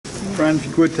Brian, if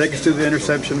you could take us to the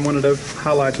interception, one of the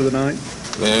highlights of the night.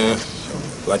 Man,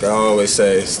 like I always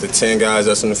say, it's the 10 guys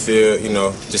that's on the field,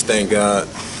 just thank God.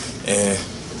 And,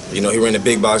 he ran the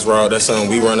big box route. That's something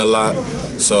we run a lot.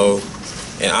 So,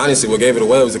 and honestly, what gave it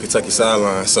away was the Kentucky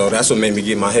sideline. So that's what made me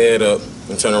get my head up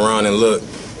and turn around and look.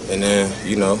 And then,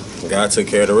 God took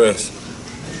care of the rest.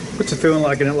 What's it feeling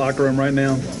like in that locker room right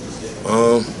now?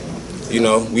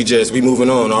 We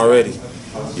moving on already.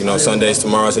 Sunday's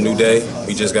tomorrow's a new day.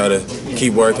 We just got to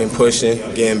keep working, pushing,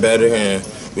 getting better, and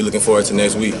we're looking forward to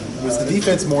next week. Was the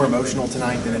defense more emotional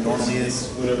tonight than it normally is?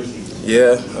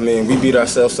 Yeah, we beat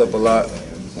ourselves up a lot.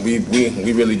 We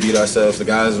really beat ourselves. The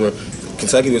guys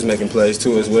Kentucky was making plays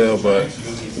too as well, but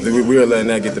we were letting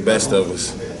that get the best of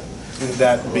us.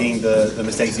 That being the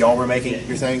mistakes y'all were making,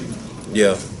 you're saying?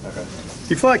 Yeah. Okay. Do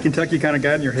you feel like Kentucky kind of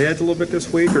got in your heads a little bit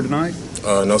this week or tonight?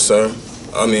 No, sir.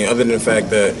 Other than the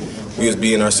fact that we was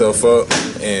beating ourselves up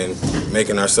and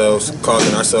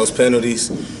causing ourselves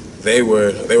penalties, they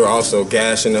were also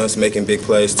gashing us, making big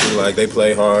plays too. Like, they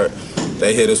play hard.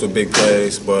 They hit us with big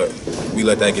plays, but we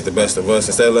let that get the best of us.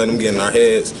 Instead of letting them get in our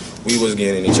heads, we was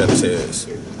getting in each other's heads.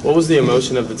 What was the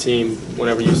emotion of the team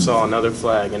whenever you saw another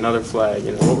flag?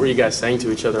 What were you guys saying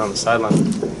to each other on the sideline?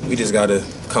 We just got to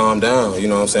calm down, We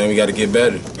got to get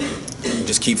better.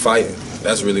 Just keep fighting.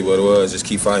 That's really what it was, just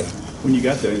keep fighting. When you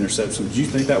got the interception, did you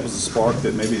think that was a spark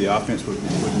that maybe the offense would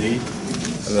need?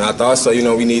 I thought so.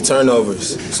 We need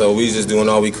turnovers. So we just doing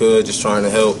all we could, just trying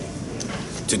to help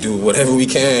to do whatever we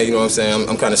can,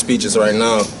 I'm kind of speechless right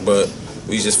now, but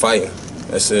we just fighting.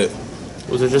 That's it.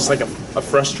 Was it just like a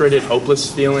frustrated,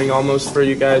 hopeless feeling almost for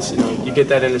you guys? You get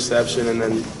that interception and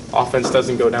then offense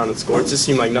doesn't go down and score. It just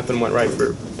seemed like nothing went right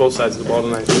for both sides of the ball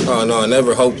tonight. Oh, no,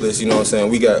 never hopeless,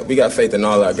 We got faith in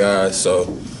all our guys,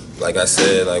 so like I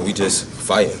said, we just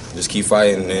fighting. Just keep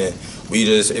fighting, and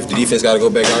if the defense got to go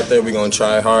back out there, we're going to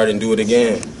try hard and do it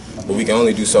again. But we can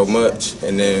only do so much,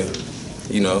 and then,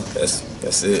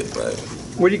 that's it.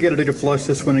 What do you got to do to flush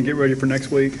this one and get ready for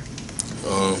next week?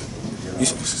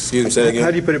 Excuse me, say that again?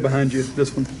 How do you put it behind you,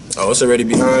 this one? Oh, it's already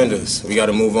behind us. We got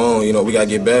to move on. We got to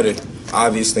get better,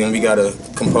 obviously, and we got to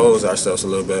compose ourselves a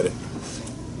little better.